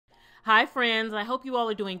Hi friends, I hope you all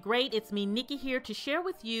are doing great. It's me, Nikki, here to share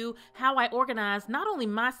with you how I organize not only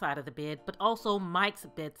my side of the bed, but also Mike's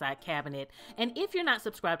bedside cabinet. And if you're not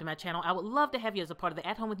subscribed to my channel, I would love to have you as a part of the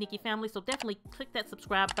At Home with Nikki family, so definitely click that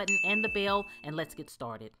subscribe button and the bell, and let's get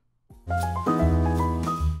started.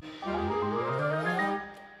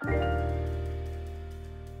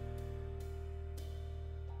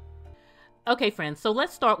 Okay, friends, so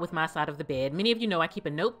let's start with my side of the bed. Many of you know I keep a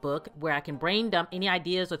notebook where I can brain dump any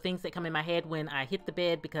ideas or things that come in my head when I hit the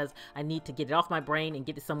bed because I need to get it off my brain and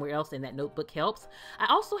get it somewhere else, and that notebook helps. I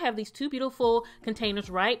also have these two beautiful containers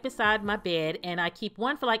right beside my bed, and I keep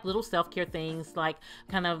one for like little self-care things like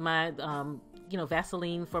kind of my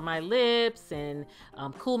Vaseline for my lips and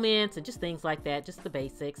Cool Mints and just things like that, just the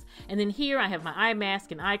basics. And then here I have my eye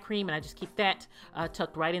mask and eye cream, and I just keep that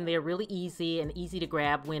tucked right in there, really easy and easy to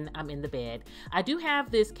grab when I'm in the bed. I do have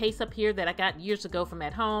this case up here that I got years ago from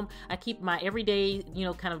At Home. I keep my everyday,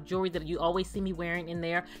 kind of jewelry that you always see me wearing in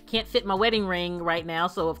there. Can't fit my wedding ring right now,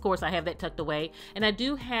 so of course I have that tucked away. And I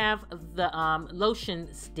do have the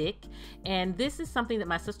lotion stick, and this is something that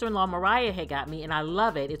my sister-in-law Mariah had got me, and I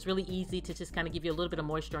love it. It's really easy to just kind of give you a little bit of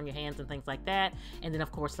moisture on your hands and things like that. And then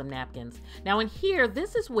of course some napkins. Now in here,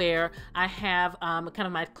 this is where I have kind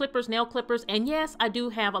of my clippers, nail clippers, and yes, I do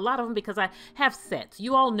have a lot of them because I have sets.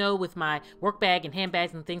 You all know with my work bag and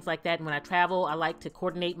handbags and things like that, and when I travel I like to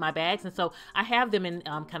coordinate my bags, and so I have them in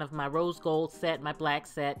kind of my rose gold set, my black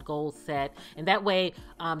set, gold set, and that way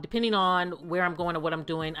depending on where I'm going or what I'm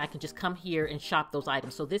doing, I can just come here and shop those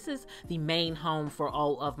items. So this is the main home for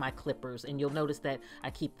all of my clippers, and you'll notice that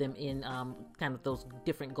I keep them in kind of those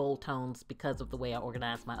different gold tones because of the way I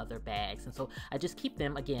organize my other bags, and so I just keep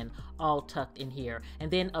them again all tucked in here.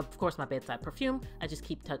 And then of course my bedside perfume I just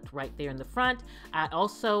keep tucked right there in the front. I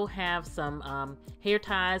also have some hair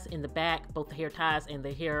ties in the back, both the hair ties and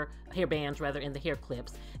the hair bands rather, and the hair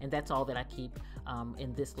clips, and that's all that I keep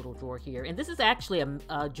in this little drawer here. And this is actually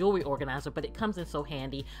a jewelry organizer, but it comes in so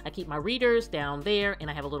handy. I keep my readers down there, and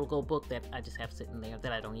I have a little gold book that I just have sitting there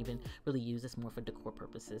that I don't even really use. It's more for decor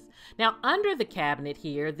purposes. Now under the cabinet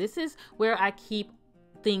here, this is where I keep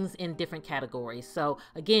things in different categories. So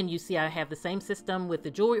again, you see I have the same system with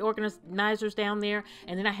the jewelry organizers down there,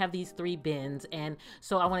 and then I have these three bins, and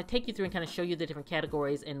so I want to take you through and kind of show you the different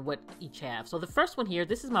categories and what each have. So the first one here,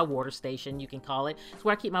 this is my water station, you can call it. It's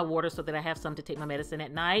where I keep my water so that I have some to take my medicine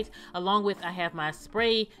at night, along with I have my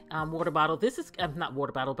spray water bottle. This is not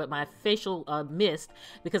water bottle, but my facial mist,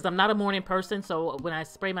 because I'm not a morning person, so when I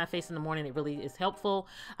spray my face in the morning it really is helpful.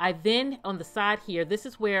 I then on the side here, this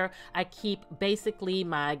is where I keep basically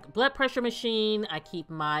my blood pressure machine. I keep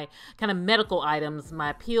my kind of medical items,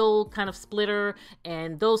 my pill kind of splitter,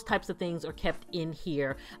 and those types of things are kept in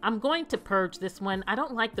here. I'm going to purge this one. I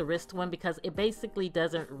don't like the wrist one because it basically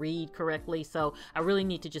doesn't read correctly, so I really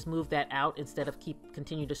need to just move that out instead of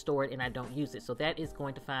continue to store it and I don't use it. So that is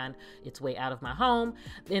going to find its way out of my home.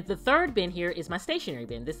 And the third bin here is my stationery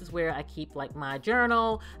bin. This is where I keep like my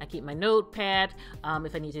journal, I keep my notepad.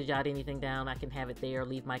 If I need to jot anything down, I can have it there,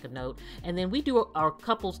 leave Mike a note. And then we do our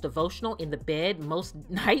couples devotional in the bed most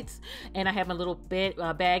nights, and I have my little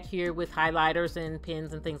bag here with highlighters and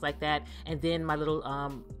pens and things like that, and then my little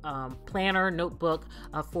planner notebook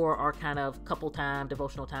for our kind of couple time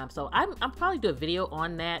devotional time. So I'm probably do a video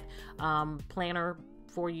on that planner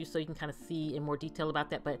for you so you can kind of see in more detail about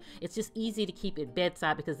that, but it's just easy to keep it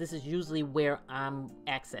bedside because this is usually where I'm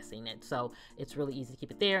accessing it, so it's really easy to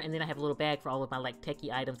keep it there. And then I have a little bag for all of my like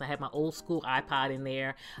techie items. I have my old school iPod in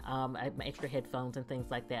there, I have my extra headphones and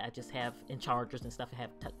things like that I just have, and chargers and stuff I have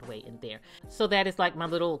tucked away in there. So that is like my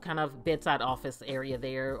little kind of bedside office area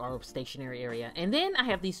there, or stationary area. And then I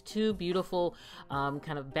have these two beautiful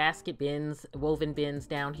kind of basket bins, woven bins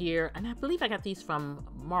down here, and I believe I got these from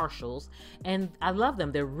Marshall's, and I love them.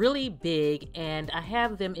 They're really big, and I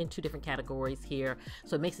have them in two different categories here,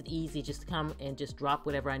 so it makes it easy just to come and just drop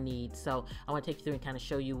whatever I need. So I want to take you through and kind of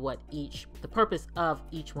show you what the purpose of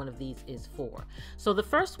each one of these is for. So the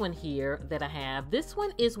first one here that I have, this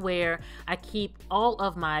one is where I keep all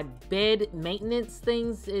of my bed maintenance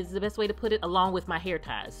things, is the best way to put it, along with my hair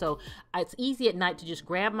ties. So it's easy at night to just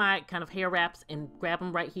grab my kind of hair wraps and grab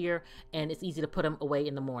them right here, and it's easy to put them away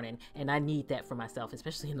in the morning, and I need that for myself,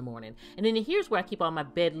 especially in the morning. And then here's where I keep all all my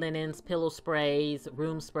bed linens, pillow sprays,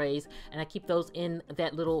 room sprays, and I keep those in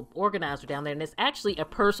that little organizer down there. And it's actually a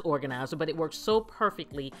purse organizer, but it works so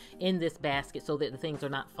perfectly in this basket so that the things are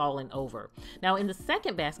not falling over. Now in the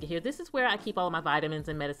second basket here, this is where I keep all of my vitamins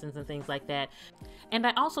and medicines and things like that. And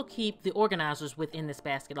I also keep the organizers within this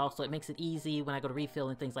basket also. It makes it easy when I go to refill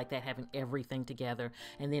and things like that, having everything together.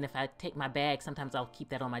 And then if I take my bag, sometimes I'll keep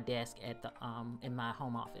that on my desk at the in my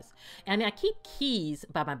home office. And I keep keys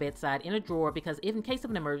by my bedside in a drawer because if in case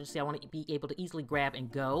of an emergency, I want to be able to easily grab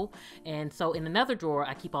and go. And so in another drawer,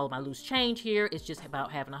 I keep all of my loose change here. It's just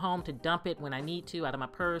about having a home to dump it when I need to out of my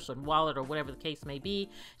purse or wallet or whatever the case may be.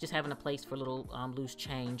 Just having a place for little loose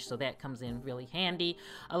change. So that comes in really handy.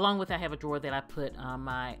 Along with I have a drawer that I put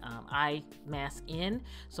my eye mask in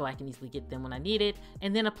so I can easily get them when I need it.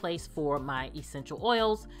 And then a place for my essential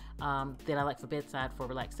oils that I like for bedside for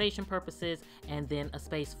relaxation purposes. And then a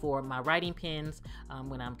space for my writing pens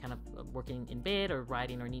when I'm kind of working in bed or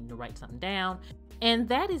writing or needing to write something down. And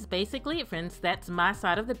that is basically it, friends. That's my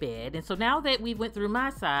side of the bed. And so now that we went through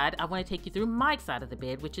my side, I want to take you through Mike's side of the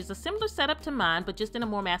bed, which is a similar setup to mine, but just in a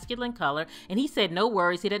more masculine color. And he said no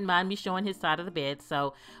worries. He didn't mind me showing his side of the bed.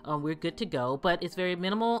 So we're good to go. But it's very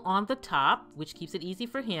minimal on the top, which keeps it easy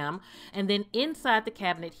for him. And then inside the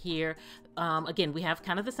cabinet here, again, we have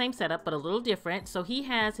kind of the same setup, but a little different. So he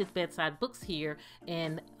has his bedside books here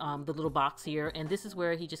in the little box here, and this is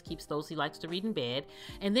where he just keeps those he likes to read in bed.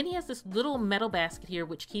 And then he has this little metal basket here,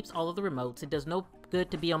 which keeps all of the remotes. It does no good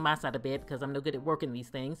to be on my side of bed because I'm no good at working these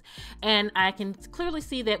things. And I can clearly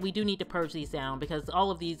see that we do need to purge these down because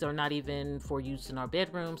all of these are not even for use in our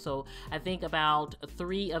bedroom. So I think about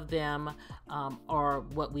 3 of them are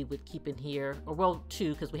what we would keep in here, or well,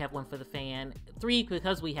 2 because we have one for the fan, 3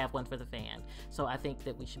 because we have one for the fan. So I think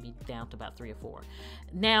that we should be down to about 3 or 4.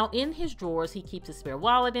 Now in his drawers, he keeps his spare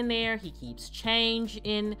wallet in there. He keeps change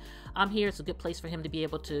in here. It's a good place for him to be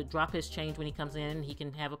able to drop his change when he comes in. He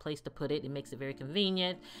can have a place to put it. It makes it very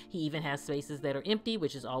convenient. He even has spaces that are empty,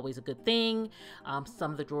 which is always a good thing.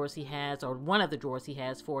 Some of the drawers he has, or one of the drawers he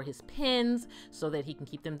has for his pens so that he can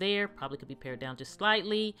keep them there. Probably could be pared down just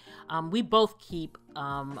slightly. We both keep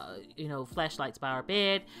flashlights by our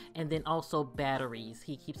bed, and then also batteries.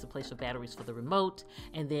 He keeps a place for batteries for the remote,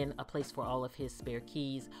 and then a place for all of his spare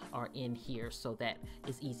keys are in here so that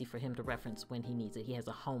it's easy for him to reference when he needs it. He has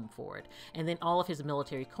a home for it. And then all of his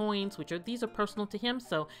military coins, these are personal to him,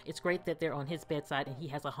 so it's great that they're on his bedside and he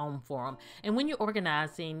has a home for them. And when you're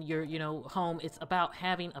organizing your home, it's about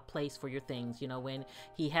having a place for your things. When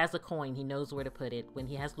he has a coin, he knows where to put it. When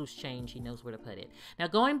he has loose change, he knows where to put it. Now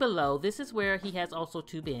going below, this is where he has also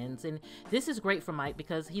 2 bins, and this is great for Mike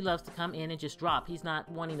because he loves to come in and just drop. He's not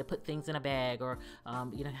wanting to put things in a bag or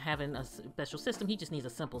having a special system. He just needs a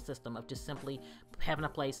simple system of just simply having a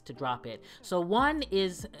place to drop it. So one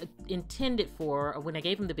is intended for, when I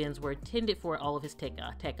gave him the bins, were intended for all of his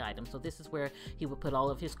tech items. So this is where he would put all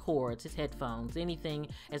of his cords, his headphones, anything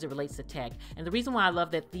as it relates to tech. And the reason why I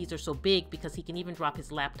love that these are so big, because he can even drop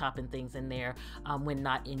his laptop and things in there when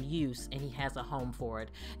not in use, and he has a home for it.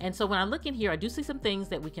 And so when I look in here, I do see some things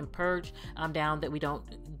that we can purge down that we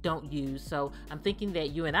don't use. So I'm thinking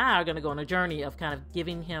that you and I are going to go on a journey of kind of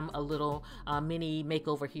giving him a little mini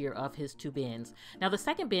makeover here of his 2 bins. Now the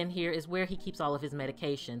second bin here is where he keeps all of his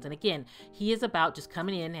medications, and again, he is about just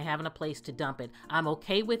coming in and having a place to dump it. I'm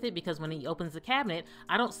okay with it because when he opens the cabinet,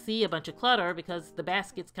 I don't see a bunch of clutter because the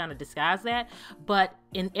baskets kind of disguise that, but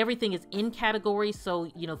everything is in categories, so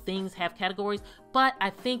things have categories. But I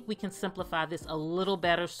think we can simplify this a little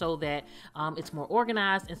better so that it's more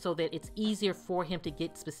organized and so that it's easier for him to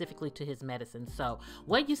get specifically to his medicine. So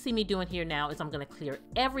what you see me doing here now is I'm going to clear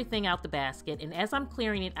everything out the basket, and as I'm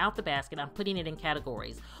clearing it out the basket, I'm putting it in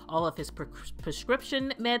categories. All of his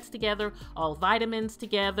prescription meds together, all vitamins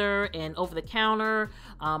together, and over the counter,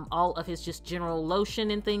 all of his just general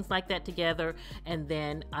lotion and things like that together. And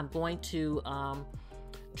then I'm going to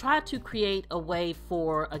try to create a way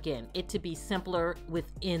for, again, it to be simpler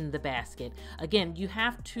within the basket. Again, you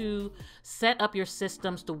have to set up your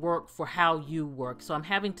systems to work for how you work. So I'm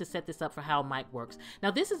having to set this up for how Mike works.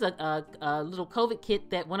 Now, this is a little COVID kit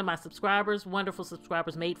that one of my subscribers, wonderful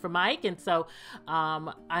subscribers, made for Mike. And so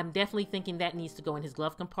I'm definitely thinking that needs to go in his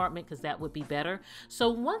glove compartment because that would be better. So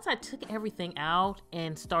once I took everything out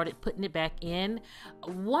and started putting it back in,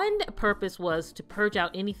 one purpose was to purge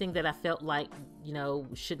out anything that I felt like,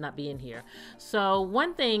 should not be in here. So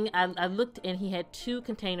one thing, I looked and he had 2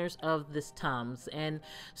 containers of this Tums, and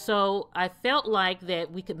so I felt like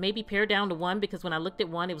that we could maybe pare down to 1, because when I looked at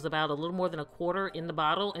one, it was about a little more than a quarter in the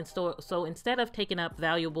bottle. And so instead of taking up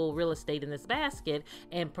valuable real estate in this basket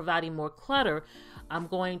and providing more clutter, I'm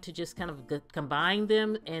going to just kind of combine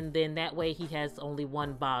them, and then that way he has only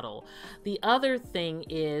 1 bottle. The other thing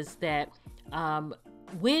is that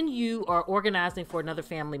when you are organizing for another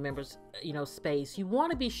family member's, space, you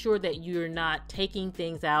want to be sure that you're not taking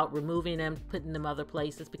things out, removing them, putting them other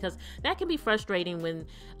places, because that can be frustrating when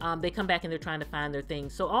they come back and they're trying to find their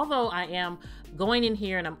things. So although I am going in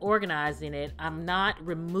here and I'm organizing it, I'm not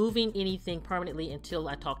removing anything permanently until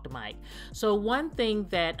I talk to Mike. So one thing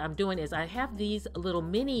that I'm doing is I have these little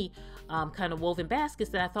mini kind of woven baskets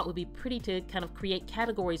that I thought would be pretty to kind of create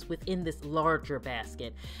categories within this larger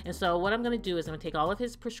basket. And so what I'm going to do is I'm going to take all of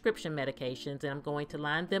his prescription medications and I'm going to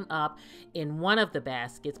line them up in one of the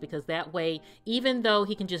baskets, because that way, even though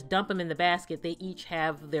he can just dump them in the basket, they each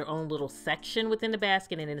have their own little section within the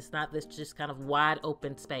basket, and it's not this just kind of wide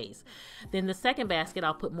open space. Then the second basket,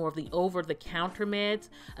 I'll put more of the over-the-counter meds,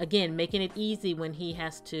 again, making it easy when he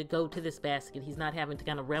has to go to this basket. He's not having to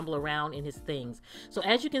kind of ramble around in his things. So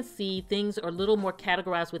as you can see, things are a little more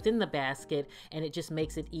categorized within the basket, and it just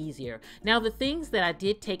makes it easier. Now, the things that I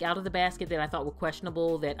did take out of the basket that I thought were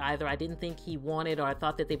questionable, that either I didn't think he wanted or I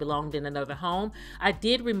thought that they belonged in another home, I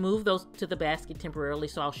did remove those to the basket temporarily.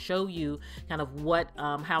 So I'll show you kind of what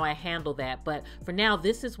how I handle that. But for now,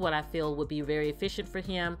 this is what I feel would be very efficient for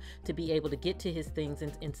him to be able to get to his things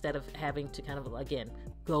instead of having to kind of, again,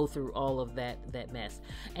 go through all of that mess.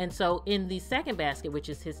 And so in the second basket, which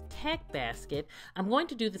is his tech basket, I'm going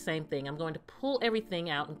to do the same thing. I'm going to pull everything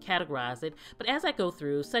out and categorize it. But as I go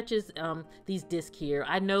through, such as these discs here,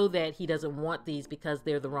 I know that he doesn't want these because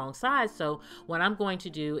they're the wrong size. So what I'm going to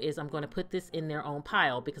do is I'm going to put this in their own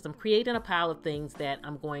pile, because I'm creating a pile of things that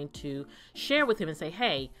I'm going to share with him and say,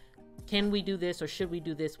 hey, can we do this, or should we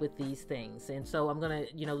do this with these things? And so I'm going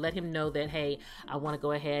to, let him know that, hey, I want to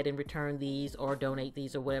go ahead and return these or donate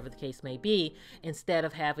these or whatever the case may be, instead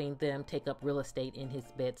of having them take up real estate in his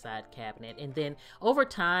bedside cabinet. And then over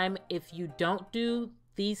time, if you don't do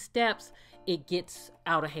these steps, it gets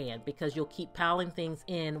out of hand, because you'll keep piling things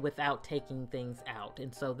in without taking things out.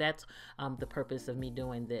 And so that's the purpose of me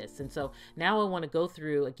doing this. And so now I want to go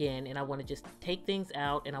through again, and I want to just take things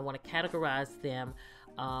out, and I want to categorize them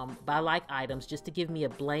by like items, just to give me a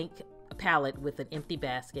blank palette with an empty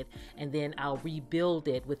basket, and then I'll rebuild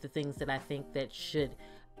it with the things that I think that should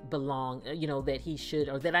belong, that he should,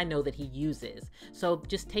 or that I know that he uses. So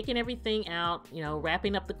just taking everything out,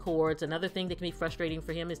 wrapping up the cords. Another thing that can be frustrating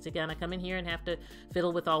for him is to kind of come in here and have to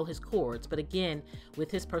fiddle with all his cords. But again, with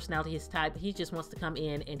his personality, his type, he just wants to come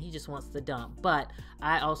in and he just wants to dump. But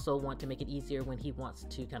I also want to make it easier when he wants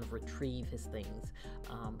to kind of retrieve his things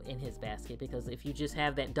in his basket, because if you just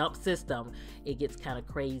have that dump system, it gets kind of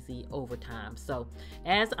crazy over time. So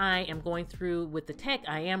as I am going through with the tech,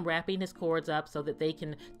 I am wrapping his cords up so that they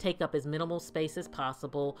can take up as minimal space as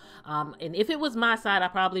possible. And if it was my side, I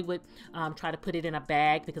probably would try to put it in a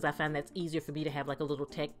bag, because I find that's easier for me to have like a little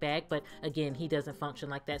tech bag. But again, he doesn't function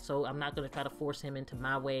like that, so I'm not going to try to force him into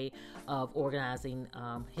my way of organizing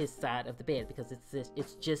his side of the bed, because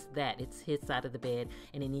it's just that. It's his side of the bed,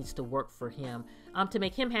 and it needs to work for him to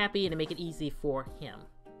make him happy and to make it easy for him.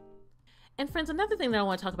 And friends, another thing that I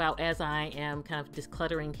want to talk about as I am kind of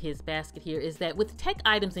decluttering his basket here is that with tech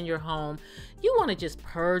items in your home, you want to just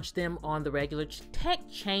purge them on the regular. Tech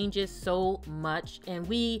changes so much, and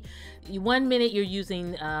one minute you're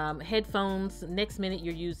using headphones, next minute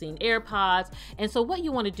you're using AirPods. And so what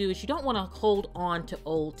you want to do is you don't want to hold on to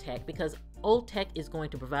old tech, because old tech is going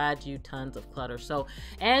to provide you tons of clutter. So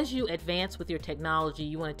as you advance with your technology,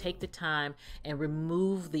 you want to take the time and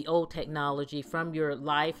remove the old technology from your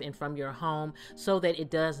life and from your home so that it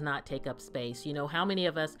does not take up space. How many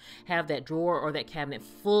of us have that drawer or that cabinet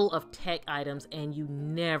full of tech items and you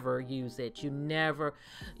never use it? You never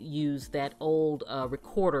use that old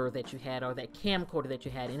recorder that you had, or that camcorder that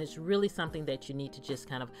you had. And it's really something that you need to just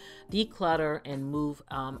kind of declutter and move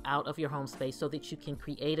out of your home space, so that you can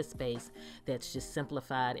create a space that's just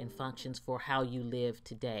simplified and functions for how you live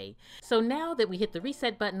today. So now that we hit the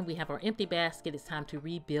reset button, we have our empty basket. It's time to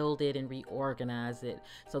rebuild it and reorganize it.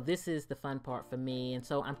 So this is the fun part for me. And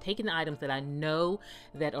so I'm taking the items that I know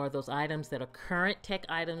that are those items that are current tech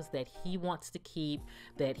items that he wants to keep,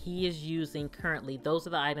 that he is using currently. Those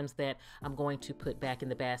are the items that I'm going to put back in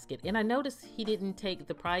the basket. And I noticed he didn't take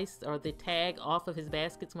the price or the tag off of his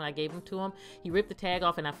baskets when I gave them to him. He ripped the tag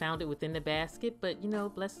off and I found it within the basket, but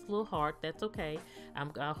bless his little heart. that's okay.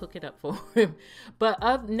 I'll hook it up for him.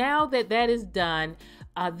 But now that that is done,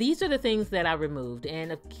 these are the things that I removed.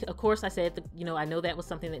 And of course I said, I know that was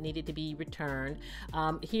something that needed to be returned.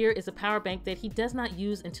 Here is a power bank that he does not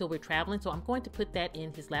use until we're traveling. So I'm going to put that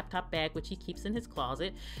in his laptop bag, which he keeps in his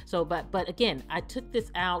closet. So, but again, I took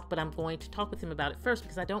this out, but I'm going to talk with him about it first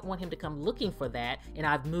because I don't want him to come looking for that and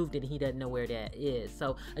I've moved it and he doesn't know where that is.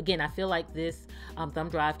 So again, I feel like this thumb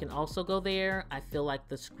drive can also go there. I feel like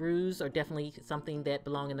the screws are definitely something that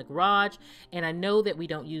belong in the garage. And I know that we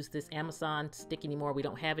don't use this Amazon stick anymore. We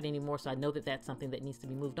don't have it anymore. So I know that that's something that needs to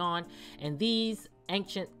be moved on. And these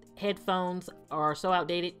ancient headphones are so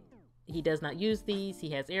outdated. He does not use these. He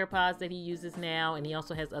has AirPods that he uses now, and he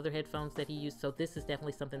also has other headphones that he uses. So this is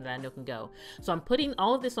definitely something that I know can go. So I'm putting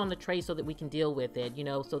all of this on the tray so that we can deal with it,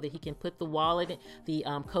 so that he can put the wallet, the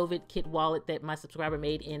COVID kit wallet that my subscriber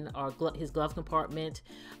made in his glove compartment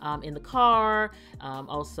in the car.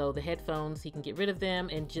 Also the headphones, he can get rid of them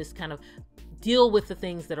and just kind of deal with the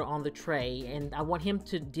things that are on the tray, and I want him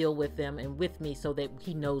to deal with them and with me so that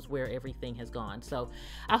he knows where everything has gone. So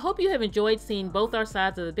I hope you have enjoyed seeing both our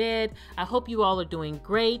sides of the bed. I hope you all are doing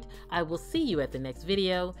great. I will see you at the next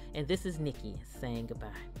video, and this is Nikki saying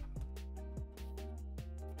goodbye.